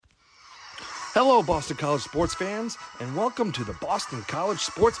Hello, Boston College sports fans, and welcome to the Boston College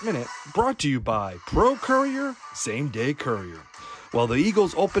Sports Minute, brought to you by ProCourier, same-day courier. Well, the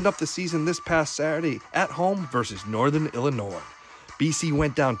Eagles opened up the season this past Saturday at home versus Northern Illinois. BC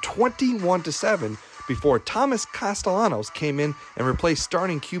went down 21-7 before Thomas Castellanos came in and replaced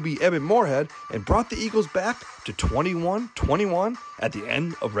starting QB Evan Moorhead and brought the Eagles back to 21-21 at the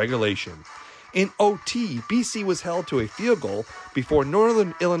end of regulation. In OT, BC was held to a field goal before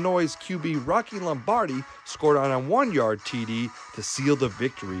Northern Illinois' QB Rocky Lombardi scored on a 1-yard TD to seal the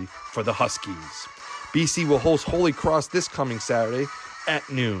victory for the Huskies. BC will host Holy Cross this coming Saturday at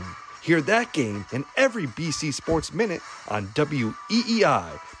noon. Hear that game and every BC Sports Minute on WEEI,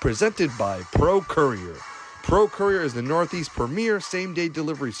 presented by ProCourier. ProCourier is the Northeast premier same-day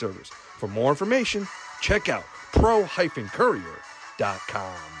delivery service. For more information, check out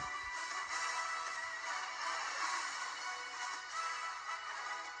pro-courier.com.